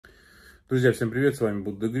Друзья, всем привет, с вами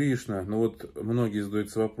Будда Гришна. Ну вот, многие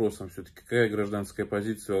задаются вопросом, все-таки какая гражданская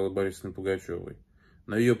позиция у Аллы Борисовны Пугачевой.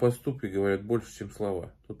 Но ее поступки говорят больше, чем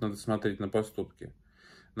слова. Тут надо смотреть на поступки.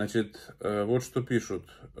 Значит, вот что пишут.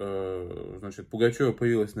 Значит, Пугачева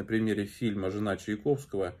появилась на примере фильма «Жена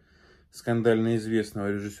Чайковского» скандально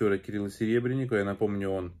известного режиссера Кирилла Серебренникова. Я напомню,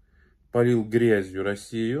 он полил грязью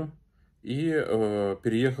Россию и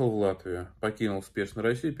переехал в Латвию. Покинул спешно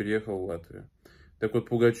Россию, переехал в Латвию. Так вот,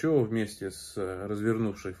 Пугачева вместе с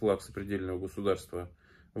развернувшей флаг сопредельного государства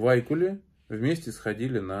Вайкуле вместе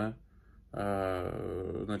сходили на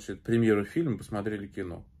значит, премьеру фильма, посмотрели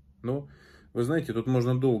кино. Ну, вы знаете, тут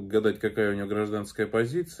можно долго гадать, какая у него гражданская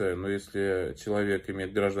позиция, но если человек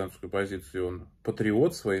имеет гражданскую позицию, он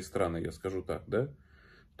патриот своей страны, я скажу так, да,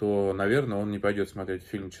 то, наверное, он не пойдет смотреть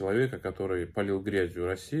фильм человека, который полил грязью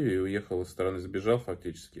Россию и уехал из страны, сбежал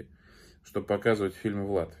фактически, чтобы показывать фильмы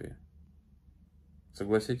в Латвии.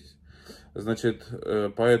 Согласитесь? Значит,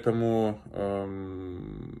 поэтому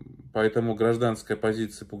гражданская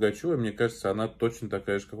позиция Пугачева, мне кажется, она точно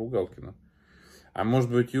такая же, как у Галкина. А может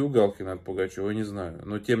быть и у Галкина от Пугачева, не знаю.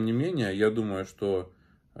 Но тем не менее, я думаю, что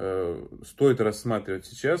стоит рассматривать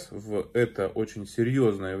сейчас, в это очень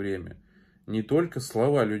серьезное время, не только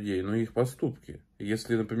слова людей, но и их поступки.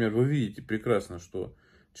 Если, например, вы видите прекрасно, что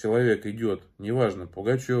человек идет, неважно,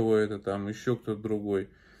 Пугачева это там, еще кто-то другой,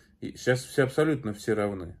 и сейчас абсолютно все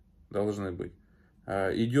равны, должны быть.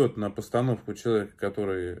 Идет на постановку человека,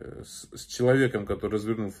 который с человеком, который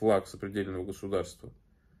развернул флаг сопредельного государства,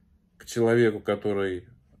 к человеку, который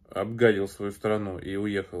обгадил свою страну и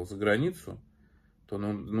уехал за границу, то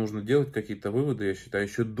нужно делать какие-то выводы, я считаю,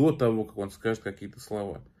 еще до того, как он скажет какие-то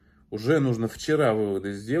слова. Уже нужно вчера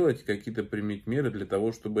выводы сделать, какие-то применить меры для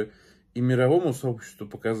того, чтобы и мировому сообществу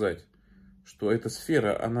показать, что эта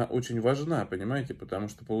сфера, она очень важна, понимаете, потому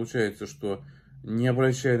что получается, что не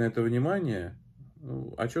обращая на это внимания,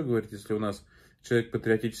 ну, а что говорить, если у нас человек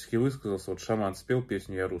патриотически высказался, вот шаман спел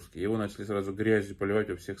песню «Я русский», его начали сразу грязью поливать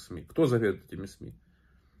во всех СМИ. Кто заведует этими СМИ?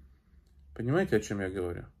 Понимаете, о чем я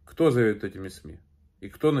говорю? Кто заведует этими СМИ? И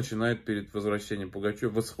кто начинает перед возвращением Пугачева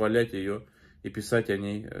восхвалять ее и писать о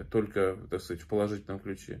ней только, так сказать, в положительном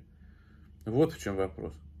ключе? Вот в чем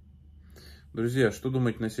вопрос. Друзья, что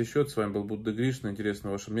думаете на сей счет? С вами был Будда Гришна.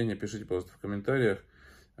 Интересно ваше мнение, пишите, пожалуйста, в комментариях.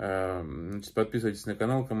 Значит, подписывайтесь на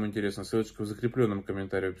канал, кому интересно. Ссылочка в закрепленном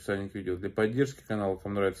комментарии в описании к видео. Для поддержки канала,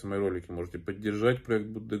 кому нравятся мои ролики, можете поддержать проект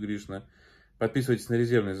Будда Гришна. Подписывайтесь на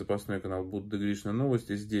резервный запасной канал Будда Гришна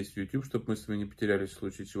Новости. Здесь YouTube, чтобы мы с вами не потерялись в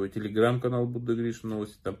случае чего. Телеграм-канал Будда Гришна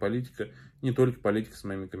Новости. Там политика, не только политика с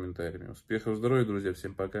моими комментариями. Успехов, здоровья, друзья.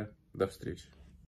 Всем пока. До встречи.